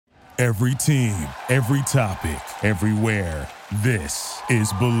Every team, every topic, everywhere. This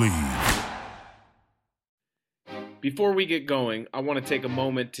is Believe. Before we get going, I want to take a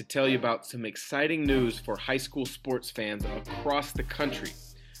moment to tell you about some exciting news for high school sports fans across the country.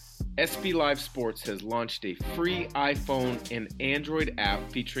 SB Live Sports has launched a free iPhone and Android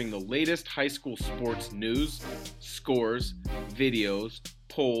app featuring the latest high school sports news, scores, videos,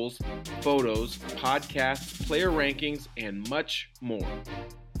 polls, photos, podcasts, player rankings, and much more.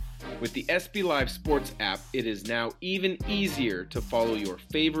 With the SB Live Sports app, it is now even easier to follow your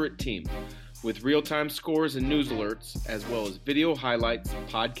favorite team with real-time scores and news alerts, as well as video highlights,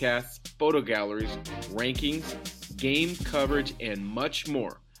 podcasts, photo galleries, rankings, game coverage, and much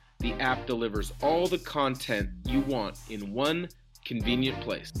more. The app delivers all the content you want in one convenient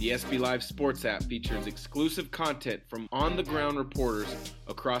place. The SB Live Sports app features exclusive content from on-the-ground reporters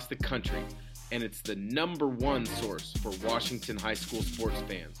across the country, and it's the #1 source for Washington high school sports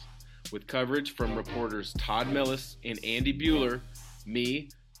fans. With coverage from reporters Todd Millis and Andy Bueller, me,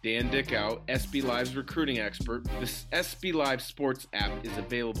 Dan Dickow, SB Live's recruiting expert, this SB Live Sports app is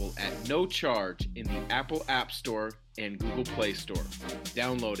available at no charge in the Apple App Store and Google Play Store.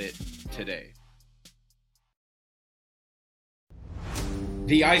 Download it today.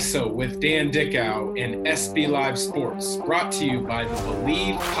 The ISO with Dan Dickow and SB Live Sports, brought to you by the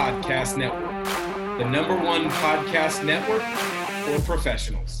Believe Podcast Network, the #1 podcast network for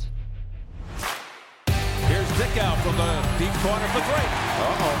professionals. Here's Dickow from the deep corner for three.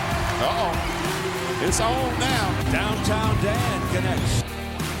 It's on now. Downtown Dan connects.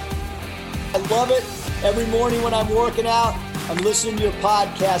 I love it. Every morning when I'm working out, I'm listening to your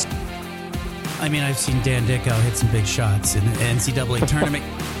podcast. I mean, I've seen Dan Dickow hit some big shots in the NCAA tournament.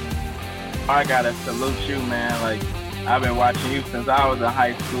 I gotta salute you, man. Like, I've been watching you since I was in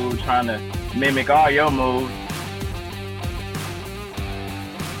high school, trying to mimic all your moves.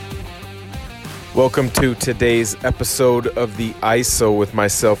 Welcome to today's episode of the ISO with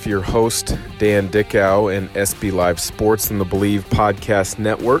myself, your host, Dan Dickow, and SB Live Sports and the Believe Podcast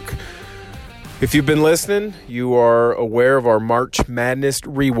Network. If you've been listening, you are aware of our March Madness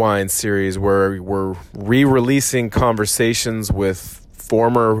Rewind series, where we're re-releasing conversations with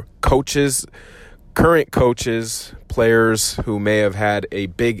former coaches, current coaches, players who may have had a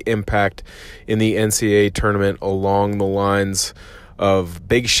big impact in the NCAA tournament along the lines of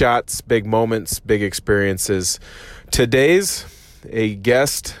big shots, big moments, big experiences. Today's a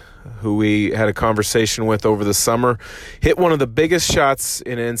guest who we had a conversation with over the summer, hit one of the biggest shots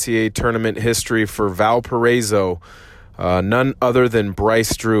in NCAA tournament history for Valparaiso, none other than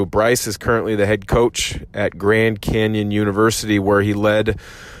Bryce Drew. Bryce is currently the head coach at Grand Canyon University, where he led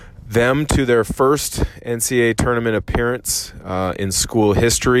them to their first NCAA tournament appearance in school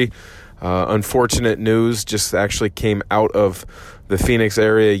history. Unfortunate news just actually came out of the Phoenix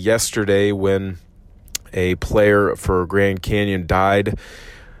area yesterday when a player for Grand Canyon died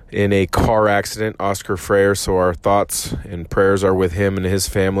in a car accident, Oscar Freyer. So our thoughts and prayers are with him and his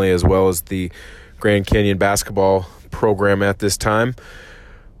family, as well as the Grand Canyon basketball program at this time.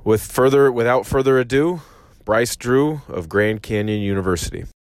 Without further ado, Bryce Drew of Grand Canyon University.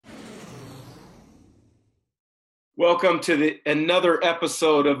 Welcome to another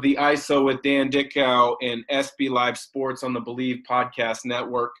episode of the ISO with Dan Dickow and SB Live Sports on the Believe Podcast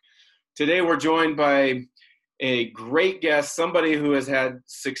Network. Today we're joined by a great guest, somebody who has had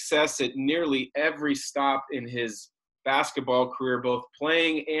success at nearly every stop in his basketball career, both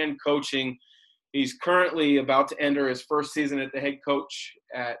playing and coaching. He's currently about to enter his first season at the head coach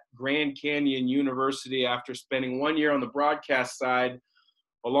at Grand Canyon University after spending 1 year on the broadcast side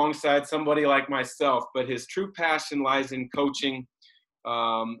alongside somebody like myself. But his true passion lies in coaching,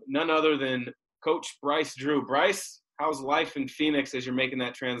 none other than Coach Bryce Drew. Bryce, how's life in Phoenix as you're making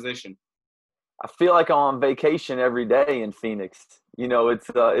that transition? I feel like I'm on vacation every day in Phoenix. You know,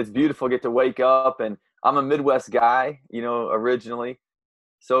 it's beautiful. Get to wake up, and I'm a Midwest guy, you know, originally.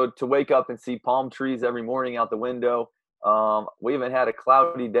 So to wake up and see palm trees every morning out the window. We haven't had a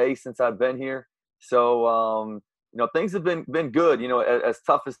cloudy day since I've been here. So, you know, things have been good. You know, as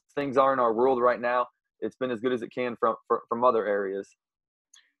tough as things are in our world right now, it's been as good as it can from other areas.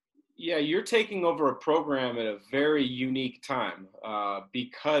 Yeah, you're taking over a program at a very unique time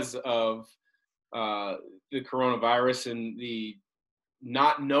because of the coronavirus and the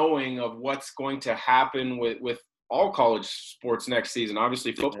not knowing of what's going to happen with all college sports next season.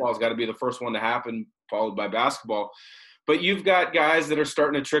 Obviously, football's got to be the first one to happen, followed by basketball. But you've got guys that are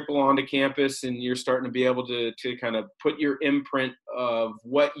starting to trickle onto campus, and you're starting to be able to kind of put your imprint of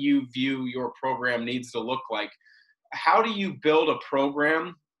what you view your program needs to look like. How do you build a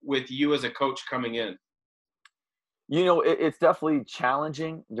program with you as a coach coming in? It's definitely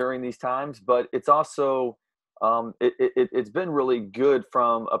challenging during these times, but it's also it's been really good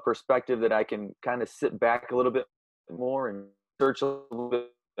from a perspective that I can kind of sit back a little bit more and search a little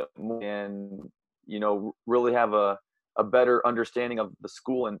bit more, and really have a better understanding of the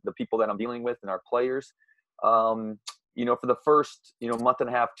school and the people that I'm dealing with and our players. For the first month and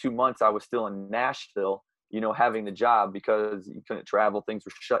a half, 2 months, I was still in Nashville, having the job because you couldn't travel, things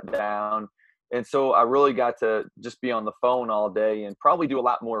were shut down. And so I really got to just be on the phone all day and probably do a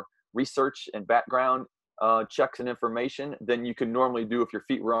lot more research and background checks and information than you could normally do if your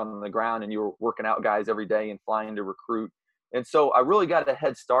feet were on the ground and you were working out guys every day and flying to recruit. And so I really got a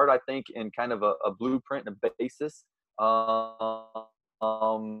head start, I think, in kind of a blueprint and a basis on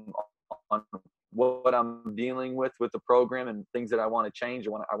what I'm dealing with the program and things that I want to change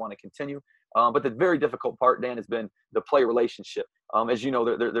or I want to continue. But the very difficult part, Dan, has been the player relationship. As you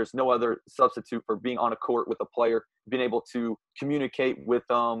know, there's no other substitute for being on a court with a player, being able to communicate with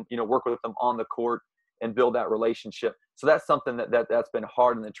them, work with them on the court and build that relationship. So that's something that's been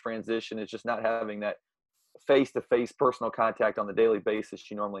hard in the transition, is just not having that face-to-face personal contact on the daily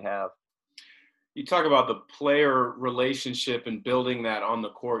basis you normally have. You talk about the player relationship and building that on the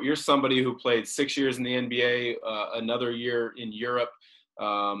court. You're somebody who played 6 years in the NBA, another year in Europe.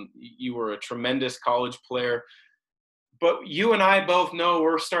 You were a tremendous college player. But you and I both know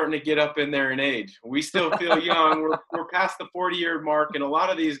we're starting to get up in there in age. We still feel young. We're past the 40-year mark. And a lot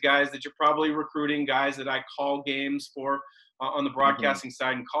of these guys that you're probably recruiting, guys that I call games for on the broadcasting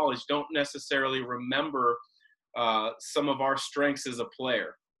side in college, don't necessarily remember some of our strengths as a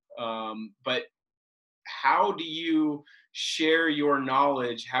player. But how do you share your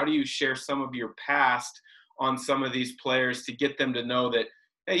knowledge? How do you share some of your past on some of these players to get them to know that,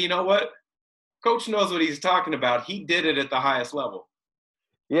 hey, you know what? Coach knows what he's talking about. He did it at the highest level.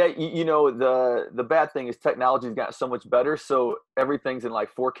 Yeah, the bad thing is technology's gotten so much better. So everything's in like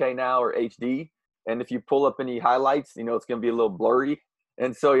 4K now or HD. And if you pull up any highlights, it's going to be a little blurry.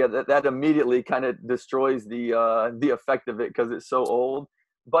 And so, yeah, that immediately kind of destroys the effect of it because it's so old.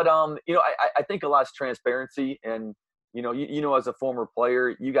 But, I think a lot is transparency. And, as a former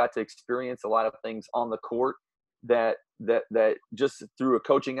player, you got to experience a lot of things on the court that just through a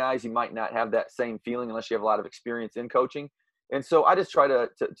coaching eyes, you might not have that same feeling unless you have a lot of experience in coaching. And so I just try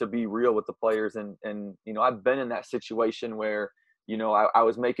to be real with the players. And I've been in that situation where, I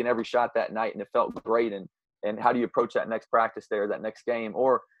was making every shot that night and it felt great. And how do you approach that next practice day or that next game?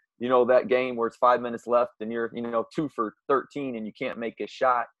 Or, that game where it's 5 minutes left and you're, 2 for 13 and you can't make a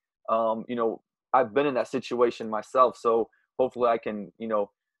shot. I've been in that situation myself. So hopefully I can,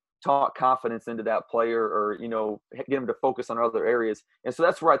 talk confidence into that player or, get them to focus on other areas. And so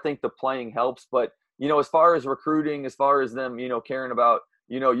that's where I think the playing helps. But, as far as recruiting, as far as them, caring about,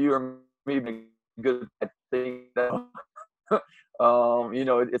 you or me being good, I think that,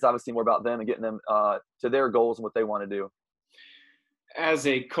 it's obviously more about them and getting them to their goals and what they want to do. As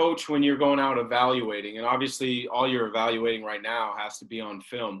a coach, when you're going out evaluating, and obviously all you're evaluating right now has to be on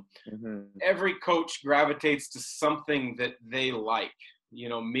film, every coach gravitates to something that they like.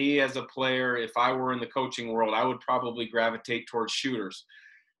 Me as a player, if I were in the coaching world, I would probably gravitate towards shooters.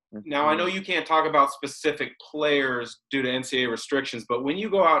 Now, I know you can't talk about specific players due to NCAA restrictions, but when you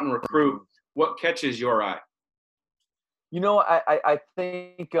go out and recruit, what catches your eye? I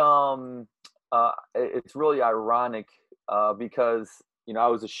think it's really ironic because, I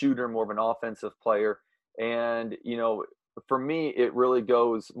was a shooter, more of an offensive player. And, for me, it really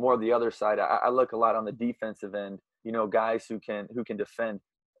goes more the other side. I look a lot on the defensive end, guys who can defend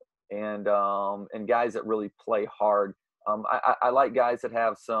and guys that really play hard. I like guys that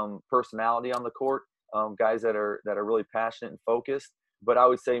have some personality on the court, guys that are really passionate and focused. But I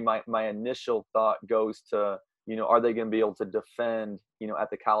would say my initial thought goes to, are they going to be able to defend, at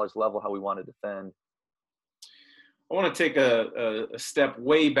the college level how we want to defend? I want to take a step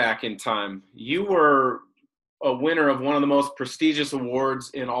way back in time. You were a winner of one of the most prestigious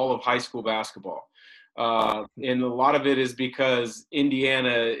awards in all of high school basketball. And a lot of it is because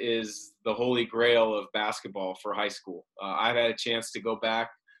Indiana is the holy grail of basketball for high school. I've had a chance to go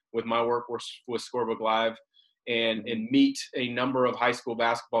back with my work with Scorebook Live and meet a number of high school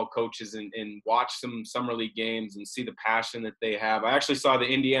basketball coaches and watch some summer league games and see the passion that they have. I actually saw the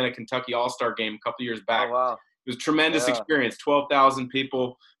Indiana-Kentucky All-Star game a couple years back. Oh, wow. It was a tremendous experience, 12,000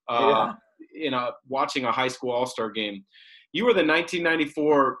 people watching a high school All-Star game. You were the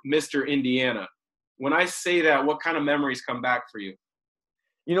 1994 Mr. Indiana. When I say that, what kind of memories come back for you?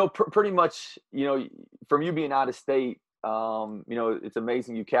 Pretty much, from you being out of state, it's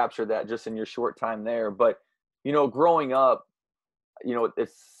amazing you captured that just in your short time there. But, growing up,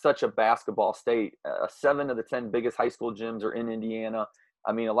 it's such a basketball state. 7 of the 10 biggest high school gyms are in Indiana.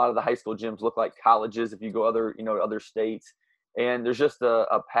 I mean, a lot of the high school gyms look like colleges if you go other states. And there's just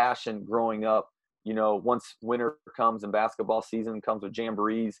a passion growing up. Once winter comes and basketball season comes with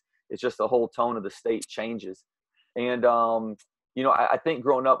jamborees, it's just the whole tone of the state changes. And, I think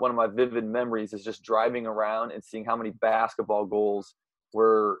growing up, one of my vivid memories is just driving around and seeing how many basketball goals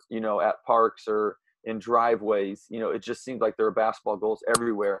were, at parks or in driveways. It just seemed like there were basketball goals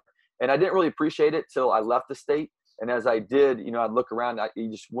everywhere. And I didn't really appreciate it till I left the state. And as I did, I'd look around, you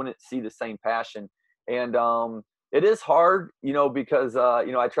just wouldn't see the same passion. And it is hard, because,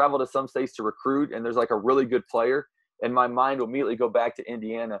 I travel to some states to recruit, and there's like a really good player, and my mind will immediately go back to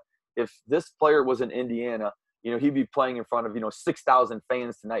Indiana. If this player was in Indiana, he'd be playing in front of, 6,000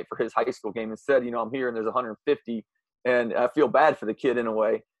 fans tonight for his high school game. Instead, I'm here and there's 150, and I feel bad for the kid in a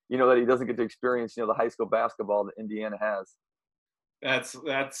way, that he doesn't get to experience, the high school basketball that Indiana has.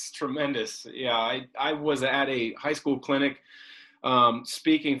 That's tremendous. Yeah, I was at a high school clinic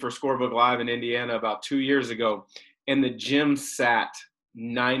speaking for Scorebook Live in Indiana about 2 years ago, and the gym sat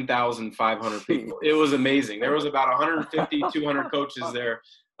 9,500 people. It was amazing. There was about 150, 200 coaches there.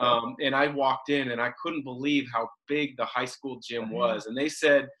 And I walked in, and I couldn't believe how big the high school gym was. And they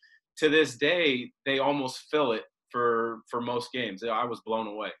said to this day, they almost fill it for most games. I was blown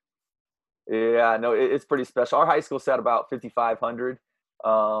away. Yeah, no, it's pretty special. Our high school sat about 5,500,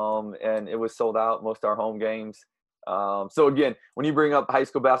 and it was sold out most of our home games. So again, when you bring up high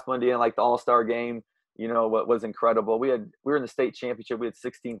school basketball in Indiana, like the All-Star game, what was incredible. We were in the state championship. We had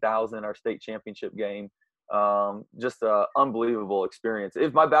 16,000 in our state championship game. Just an unbelievable experience.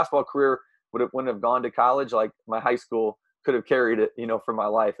 If my basketball career wouldn't have gone to college, like my high school could have carried it, for my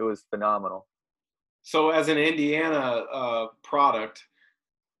life. It was phenomenal. So as an Indiana product,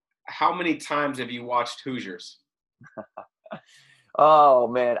 how many times have you watched Hoosiers? Oh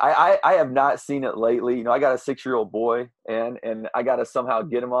man, I have not seen it lately. I got a 6-year-old boy, and I got to somehow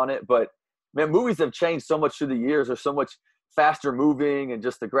get him on it. But man, movies have changed so much through the years. They're so much faster moving, and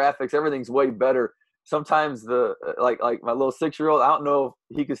just the graphics, everything's way better. Sometimes like my little 6-year-old, I don't know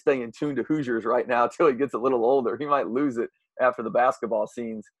if he could stay in tune to Hoosiers right now until he gets a little older. He might lose it after the basketball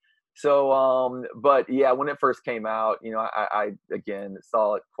scenes. So, but yeah, when it first came out, I again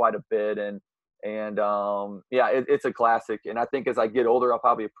saw it quite a bit, and yeah, it's a classic. And I think as I get older, I'll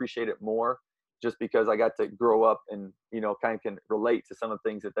probably appreciate it more, just because I got to grow up and kind of can relate to some of the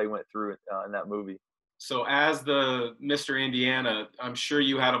things that they went through in that movie. So as the Mr. Indiana, I'm sure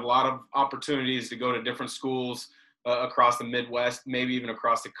you had a lot of opportunities to go to different schools across the Midwest, maybe even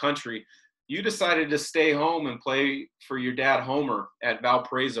across the country. You decided to stay home and play for your dad, Homer, at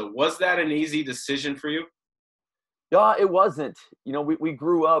Valparaiso. Was that an easy decision for you? Yeah, it wasn't. We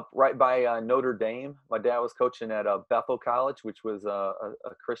grew up right by Notre Dame. My dad was coaching at Bethel College, which was a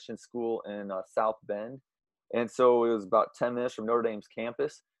Christian school in South Bend. And so it was about 10 minutes from Notre Dame's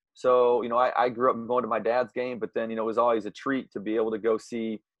campus. So, I grew up going to my dad's game, but then, it was always a treat to be able to go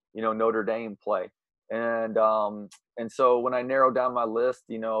see, Notre Dame play. And so when I narrowed down my list,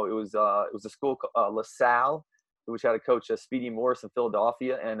 it was a school, LaSalle, which had a coach, Speedy Morris in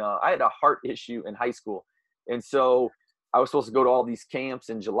Philadelphia. And I had a heart issue in high school. And so I was supposed to go to all these camps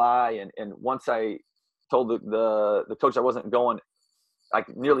in July. And once I told the coach I wasn't going,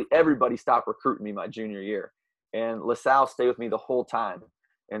 like nearly everybody stopped recruiting me my junior year. And LaSalle stayed with me the whole time.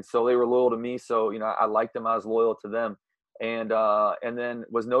 And so they were loyal to me. So, I liked them. I was loyal to them. And then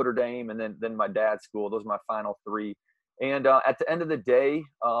was Notre Dame, and then my dad's school. Those were my final 3. And at the end of the day,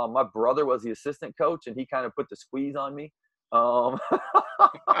 my brother was the assistant coach, and he kind of put the squeeze on me.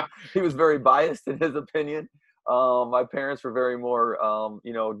 He was very biased in his opinion. My parents were very more,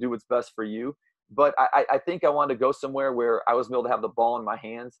 do what's best for you. But I think I wanted to go somewhere where I was able to have the ball in my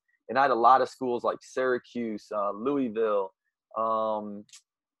hands. And I had a lot of schools like Syracuse, Louisville,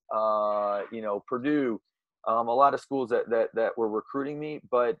 Purdue, a lot of schools that were recruiting me,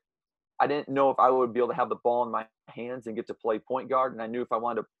 but I didn't know if I would be able to have the ball in my hands and get to play point guard. And I knew if I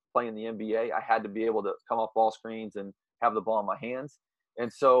wanted to play in the NBA, I had to be able to come off ball screens and have the ball in my hands.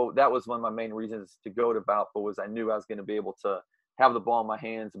 And so that was one of my main reasons to go to Valpo, was I knew I was going to be able to have the ball in my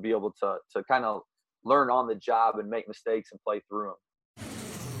hands and be able to kind of learn on the job and make mistakes and play through them.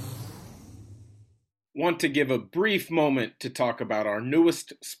 Want to give a brief moment to talk about our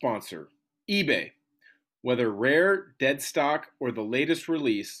newest sponsor, eBay. Whether rare, dead stock, or the latest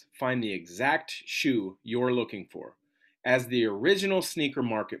release, find the exact shoe you're looking for. As the original sneaker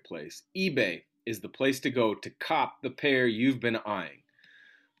marketplace, eBay is the place to go to cop the pair you've been eyeing.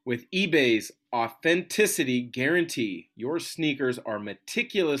 With eBay's authenticity guarantee, your sneakers are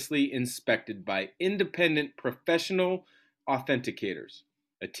meticulously inspected by independent professional Authenticators.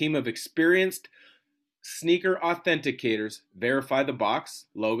 A team of experienced sneaker authenticators verify the box,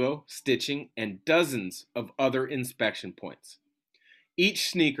 logo, stitching, and dozens of other inspection points. Each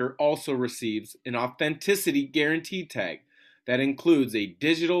sneaker also receives an authenticity guarantee tag that includes a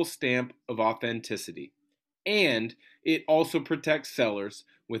digital stamp of authenticity. And it also protects sellers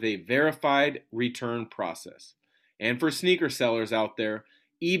with a verified return process. And for sneaker sellers out there,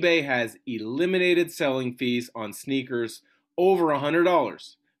 eBay has eliminated selling fees on sneakers over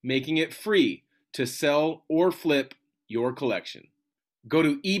 $100, making it free to sell or flip your collection. Go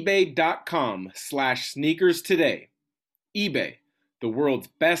to ebay.com/sneakers today. eBay, the world's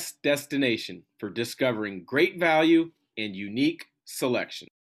best destination for discovering great value and unique selection.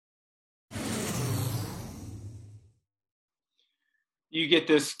 You get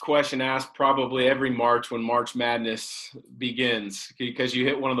this question asked probably every March when March Madness begins, because you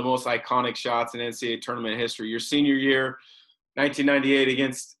hit one of the most iconic shots in NCAA tournament history. Your senior year, 1998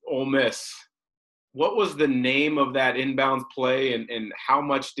 against Ole Miss. What was the name of that inbounds play, and how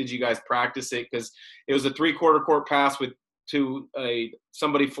much did you guys practice it? Because it was a three-quarter court pass to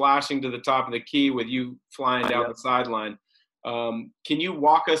somebody flashing to the top of the key with you flying down the sideline. Can you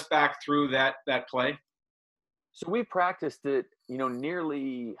walk us back through that play? So we practiced it,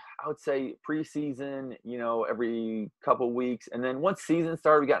 nearly, I would say preseason, every couple of weeks. And then once season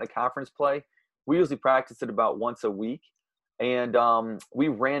started, we got into conference play. We usually practiced it about once a week. And we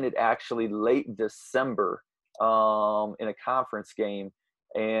ran it actually late December in a conference game,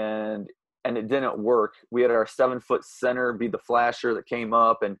 and it didn't work. We had our 7-foot center be the flasher that came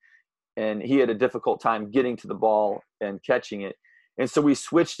up, and he had a difficult time getting to the ball and catching it. And so we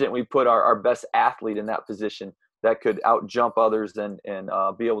switched it, and we put our best athlete in that position that could out jump others and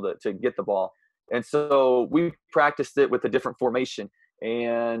be able to get the ball. And so we practiced it with a different formation.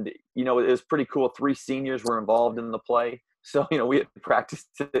 And, it was pretty cool. 3 seniors were involved in the play. So, we had practiced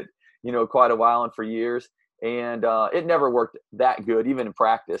it, quite a while and for years. And it never worked that good, even in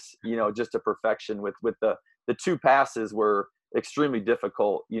practice, just to perfection with the 2 passes were extremely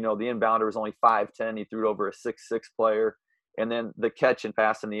difficult. The inbounder was only 5'10". He threw it over a 6'6" player. And then the catch and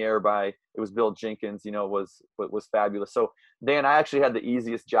pass in the air it was Bill Jenkins, was fabulous. So, Dan, I actually had the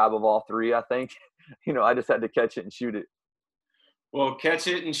easiest job of all 3, I think. I just had to catch it and shoot it. Well, catch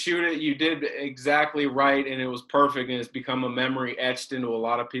it and shoot it. You did exactly right, and it was perfect, and it's become a memory etched into a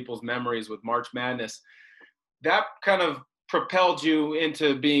lot of people's memories with March Madness. That kind of propelled you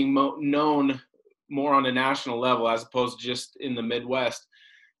into being known more on a national level as opposed to just in the Midwest.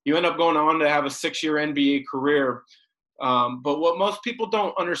 You end up going on to have a 6-year NBA career. But what most people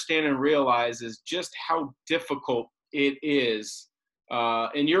don't understand and realize is just how difficult it is.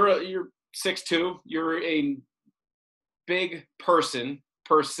 And you're 6'2", you're a big person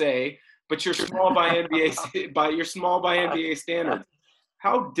per se, but you're small by NBA standards.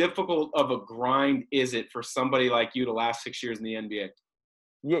 How difficult of a grind is it for somebody like you to last 6 years in the NBA?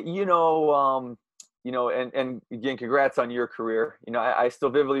 Yeah, and again, congrats on your career. I still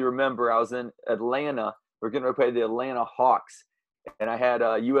vividly remember I was in Atlanta. We're getting ready to play the Atlanta Hawks, and I had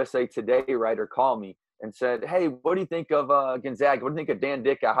a USA Today writer call me and said, "Hey, what do you think of Gonzaga? What do you think of Dan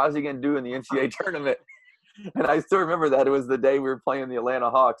Dickau? How's he going to do in the NCAA tournament?" And I still remember that. It was the day we were playing the Atlanta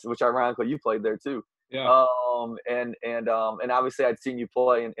Hawks, which ironically you played there too. Yeah. And obviously I'd seen you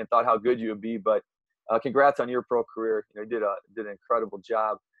play and thought how good you would be. But congrats on your pro career. You did an incredible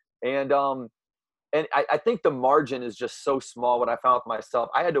job. And I think the margin is just so small. What I found with myself,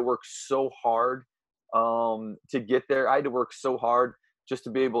 I had to work so hard to get there. I had to work so hard just to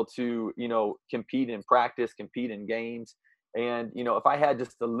be able to, compete in practice, compete in games. And, if I had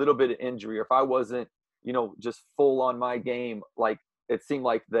just a little bit of injury, or if I wasn't, just full on my game, like it seemed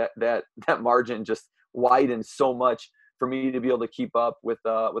like that margin just widened so much for me to be able to keep up with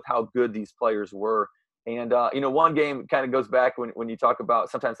how good these players were. And, one game kind of goes back when you talk about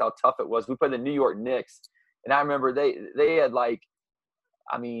sometimes how tough it was. We played the New York Knicks, and I remember they had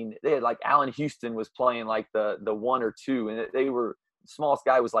Allen Houston was playing like the 1 or 2, and they were, the smallest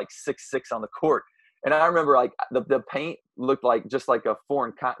guy was like 6'6" on the court. And I remember like the paint looked like just like a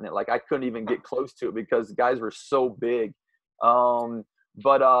foreign continent. Like I couldn't even get close to it because guys were so big.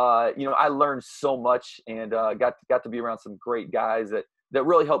 But I learned so much and got to be around some great guys that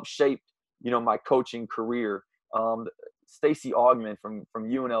really helped shape, my coaching career. Stacey Augmon from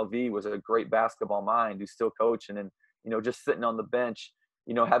UNLV was a great basketball mind who's still coaching, and, just sitting on the bench,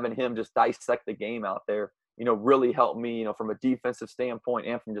 having him just dissect the game out there, really helped me, from a defensive standpoint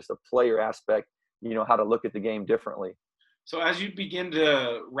and from just a player aspect, how to look at the game differently. So as you begin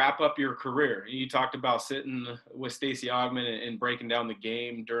to wrap up your career, you talked about sitting with Stacey Augmon and breaking down the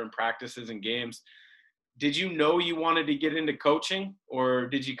game during practices and games. did you know you wanted to get into coaching, or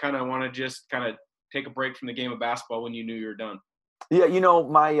did you kind of want to just kind of take a break from the game of basketball when you knew you were done? Yeah,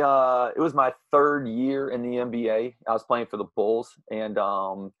 my it was my third year in the NBA. I was playing for the Bulls, and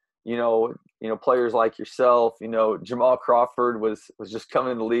players like yourself, Jamal Crawford was just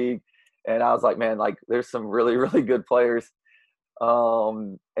coming in the league, and I was like, man, like there's some really really good players.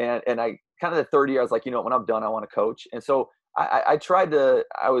 And I kind of the third year, I was like, when I'm done, I want to coach. And so I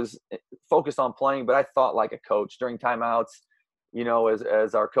was focused on playing, but I thought like a coach during timeouts.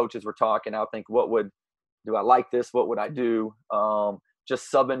 As our coaches were talking, I would think, do I like this? What would I do?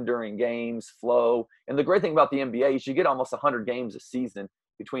 Just subbing during games, flow. And the great thing about the NBA is you get almost 100 games a season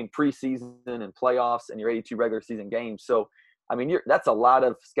between preseason and playoffs and your 82 regular season games. So, I mean, that's a lot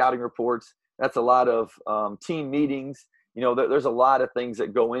of scouting reports. That's a lot of team meetings. There's a lot of things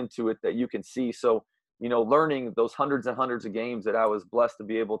that go into it that you can see. So, learning those hundreds and hundreds of games that I was blessed to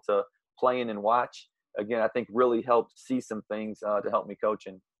be able to play in and watch, again, I think really helped see some things to help me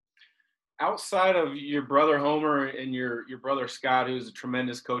coaching. Outside of your brother Homer and your brother Scott, who's a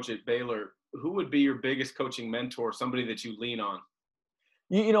tremendous coach at Baylor, who would be your biggest coaching mentor, somebody that you lean on?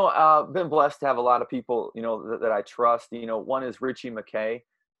 Been blessed to have a lot of people, that I trust. One is Richie McKay,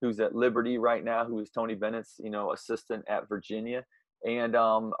 who's at Liberty right now, who is Tony Bennett's, assistant at Virginia. And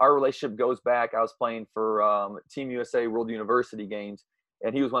our relationship goes back. I was playing for Team USA World University games,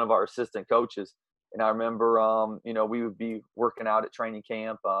 and he was one of our assistant coaches. And I remember, we would be working out at training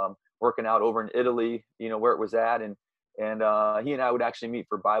camp, working out over in Italy, where it was at. And he and I would actually meet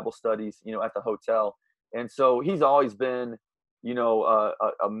for Bible studies, at the hotel. And so he's always been,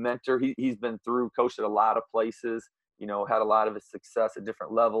 a mentor. He's been coached at a lot of places, had a lot of his success at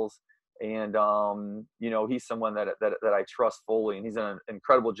different levels. And, he's someone that I trust fully, and he's done an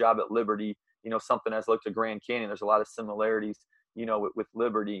incredible job at Liberty. Something as looked at Grand Canyon, there's a lot of similarities, with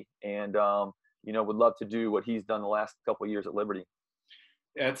Liberty, and, would love to do what he's done the last couple of years at Liberty.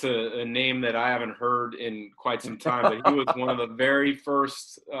 That's a name that I haven't heard in quite some time, but he was one of the very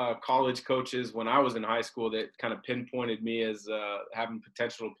first college coaches when I was in high school that kind of pinpointed me as having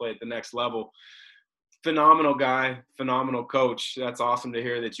potential to play at the next level. Phenomenal guy, phenomenal coach. That's awesome to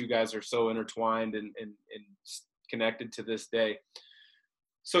hear that you guys are so intertwined and connected to this day.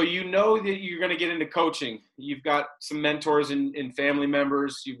 So that you're going to get into coaching. You've got some mentors and family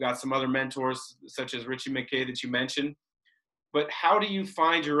members. You've got some other mentors such as Richie McKay that you mentioned. But how do you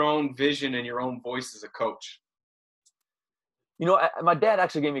find your own vision and your own voice as a coach? My dad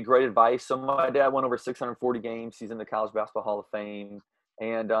actually gave me great advice. So my dad went over 640 games. He's in the College Basketball Hall of Fame.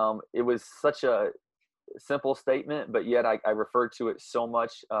 And it was such a simple statement, but yet I referred to it so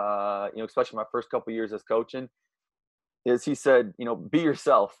much, especially my first couple of years as coaching, is he said, be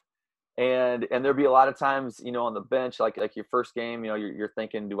yourself. And there'd be a lot of times, on the bench, like your first game, you're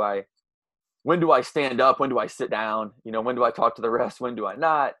thinking, when do I stand up? When do I sit down? When do I talk to the rest? When do I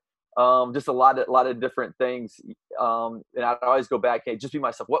not? Just a lot of different things. And I'd always go back, hey, just be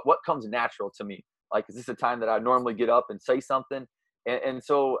myself. What comes natural to me? Like, is this a time that I normally get up and say something? And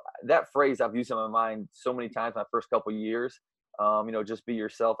so that phrase I've used in my mind so many times my first couple of years, just be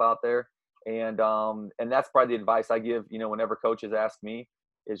yourself out there. And that's probably the advice I give, whenever coaches ask me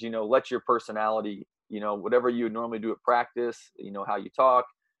is, let your personality, whatever you would normally do at practice, how you talk,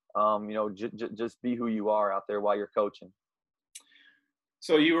 just be who you are out there while you're coaching.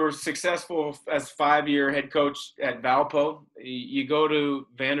 So you were successful as 5-year head coach at Valpo. You go to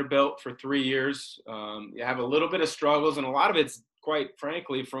Vanderbilt for 3 years. You have a little bit of struggles, and a lot of it's, quite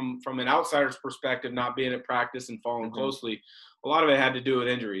frankly, from an outsider's perspective, not being at practice and following closely. A lot of it had to do with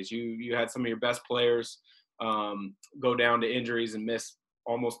injuries. You had some of your best players go down to injuries and miss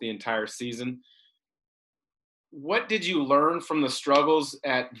almost the entire season. What did you learn from the struggles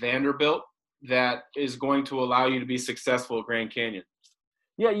at Vanderbilt that is going to allow you to be successful at Grand Canyon?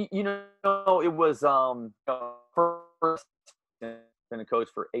 Yeah, it was first been a coach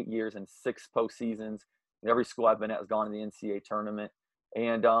for 8 years and 6 postseasons. Every school I've been at has gone to the NCAA tournament.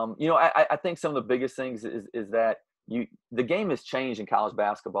 And, I think some of the biggest things is that the game has changed in college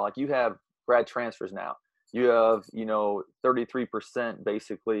basketball. Like, you have grad transfers now. You have, 33%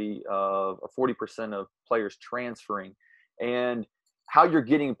 basically or 40% of players transferring. And how you're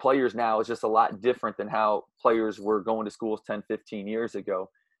getting players now is just a lot different than how players were going to schools 10, 15 years ago.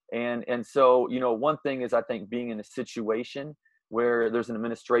 And so, one thing is, I think, being in a situation where there's an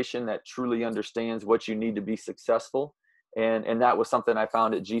administration that truly understands what you need to be successful. And that was something I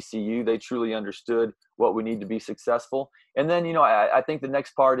found at GCU. They truly understood what we need to be successful. And then, I think the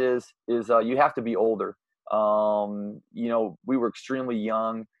next part is you have to be older. We were extremely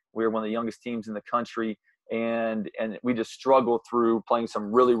young. We were one of the youngest teams in the country, and we just struggled through playing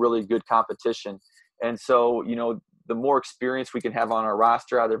some really, really good competition. And so, the more experience we can have on our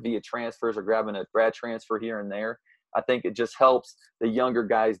roster, either via transfers or grabbing a grad transfer here and there, I think it just helps the younger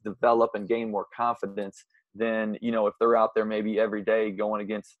guys develop and gain more confidence than, if they're out there maybe every day going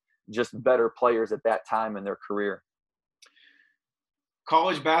against just better players at that time in their career.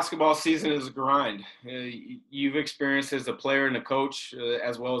 College basketball season is a grind. You've experienced as a player and a coach,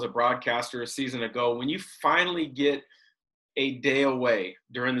 as well as a broadcaster a season ago. When you finally get a day away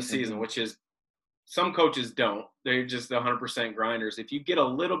during the season, which is some coaches don't, they're just 100% grinders. If you get a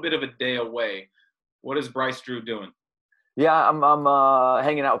little bit of a day away, what is Bryce Drew doing? Yeah, I'm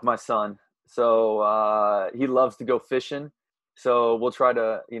hanging out with my son. So he loves to go fishing. So we'll try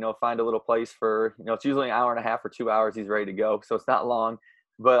to, find a little place for, it's usually an hour and a half or 2 hours. He's ready to go. So it's not long,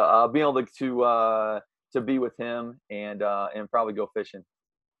 but being able to be with him and probably go fishing.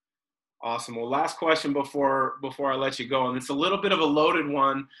 Awesome. Well, last question before I let you go. And it's a little bit of a loaded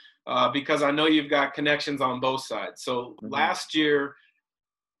one because I know you've got connections on both sides. So last year,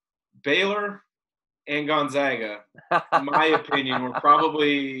 Baylor and Gonzaga, in my opinion, were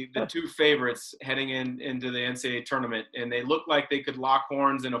probably the two favorites heading into the NCAA tournament, and they looked like they could lock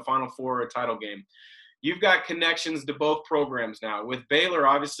horns in a Final Four or a title game. You've got connections to both programs now. With Baylor,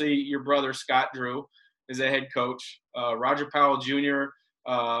 obviously, your brother Scott Drew is a head coach. Roger Powell Jr.,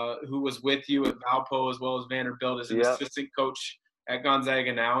 who was with you at Valpo as well as Vanderbilt, is an assistant coach at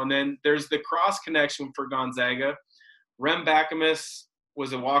Gonzaga now. And then there's the cross connection for Gonzaga. Rem Bakamus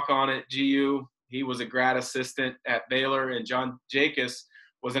was a walk-on at GU. He was a grad assistant at Baylor, and John Jacobs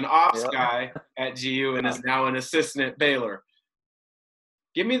was an ops guy at GU and is now an assistant at Baylor.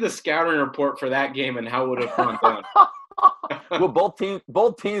 Give me the scouting report for that game and how would it have gone down. Well, both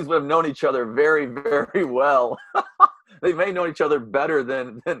teams would have known each other very, very well. They may know each other better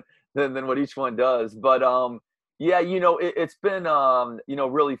than what each one does. But it's been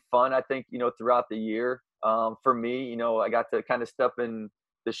really fun. I think throughout the year for me, I got to kind of step in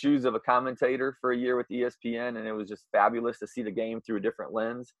the shoes of a commentator for a year with ESPN, and it was just fabulous to see the game through a different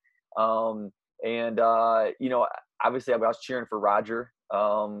lens. Obviously I was cheering for Roger,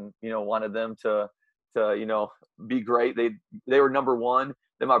 wanted them to be great. They were number one.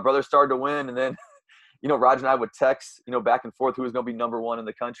 Then my brother started to win. And then, Roger and I would text, back and forth who was going to be number one in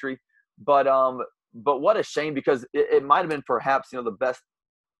the country. But what a shame, because it might've been perhaps, the best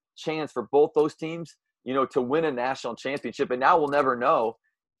chance for both those teams, to win a national championship. And now we'll never know.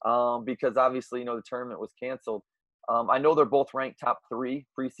 Because obviously, the tournament was canceled. I know they're both ranked top 3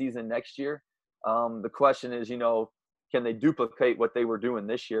 preseason next year. The question is, can they duplicate what they were doing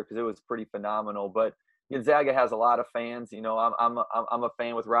this year? Because it was pretty phenomenal. But Gonzaga has a lot of fans. I'm a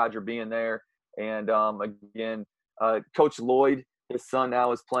fan with Roger being there. And again, Coach Lloyd, his son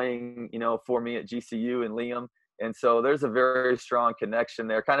now is playing, for me at GCU, and Liam. And so there's a very strong connection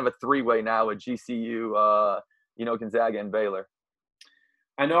there, kind of a 3-way now at GCU, Gonzaga and Baylor.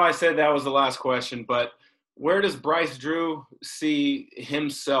 I know I said that was the last question, but where does Bryce Drew see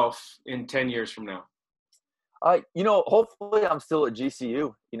himself in 10 years from now? Hopefully I'm still at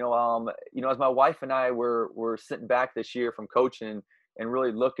GCU. As my wife and I were sitting back this year from coaching and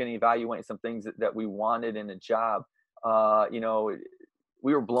really looking, evaluating some things that we wanted in a job.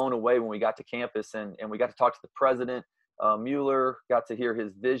 We were blown away when we got to campus and we got to talk to the president, Mueller, got to hear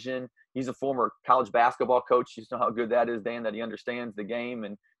his vision. He's a former college basketball coach. You know how good that is, Dan, that he understands the game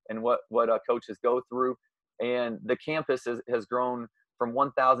and what coaches go through. And the campus has grown from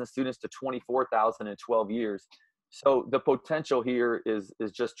 1,000 students to 24,000 in 12 years. So the potential here is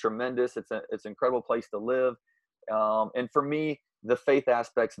just tremendous. It's an incredible place to live. And for me, the faith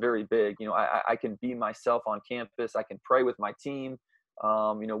aspect's very big. I can be myself on campus. I can pray with my team.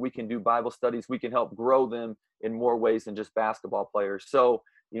 We can do Bible studies. We can help grow them in more ways than just basketball players. So,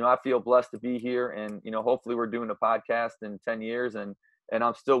 I feel blessed to be here, and, hopefully we're doing a podcast in 10 years and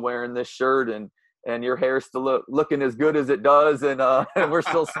I'm still wearing this shirt and your hair's still looking as good as it does. And we're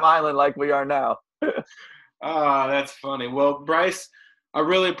still smiling like we are now. That's funny. Well, Bryce, I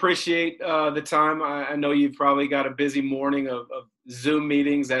really appreciate the time. I know you've probably got a busy morning of Zoom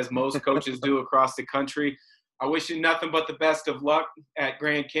meetings, as most coaches do across the country. I wish you nothing but the best of luck at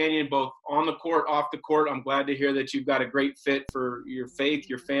Grand Canyon, both on the court, off the court. I'm glad to hear that you've got a great fit for your faith,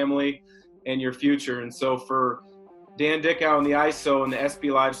 your family, and your future. And so for Dan Dickow and the ISO and the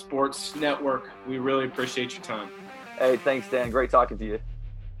SB Live Sports Network, we really appreciate your time. Hey, thanks, Dan. Great talking to you.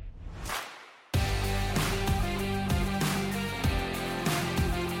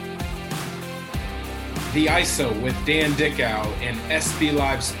 The ISO with Dan Dickow and SB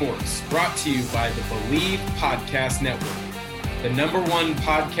Live Sports, brought to you by the Believe Podcast Network, the #1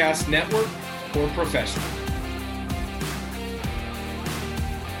 podcast network for professionals.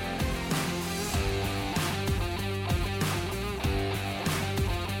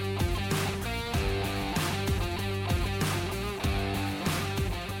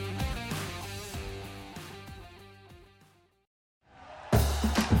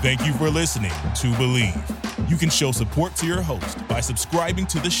 Thank you for listening to Believe. You can show support to your host by subscribing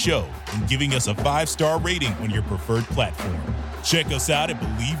to the show and giving us a 5-star rating on your preferred platform. Check us out at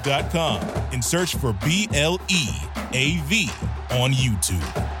Believe.com and search for BLEAV on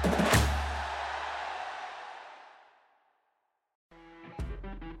YouTube.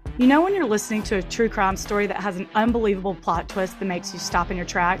 You know when you're listening to a true crime story that has an unbelievable plot twist that makes you stop in your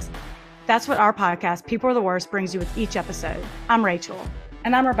tracks? That's what our podcast, People Are the Worst, brings you with each episode. I'm Rachel.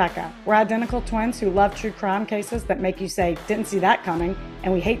 And I'm Rebecca. We're identical twins who love true crime cases that make you say, didn't see that coming,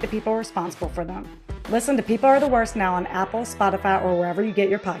 and we hate the people responsible for them. Listen to People Are the Worst now on Apple, Spotify, or wherever you get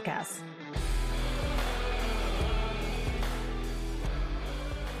your podcasts.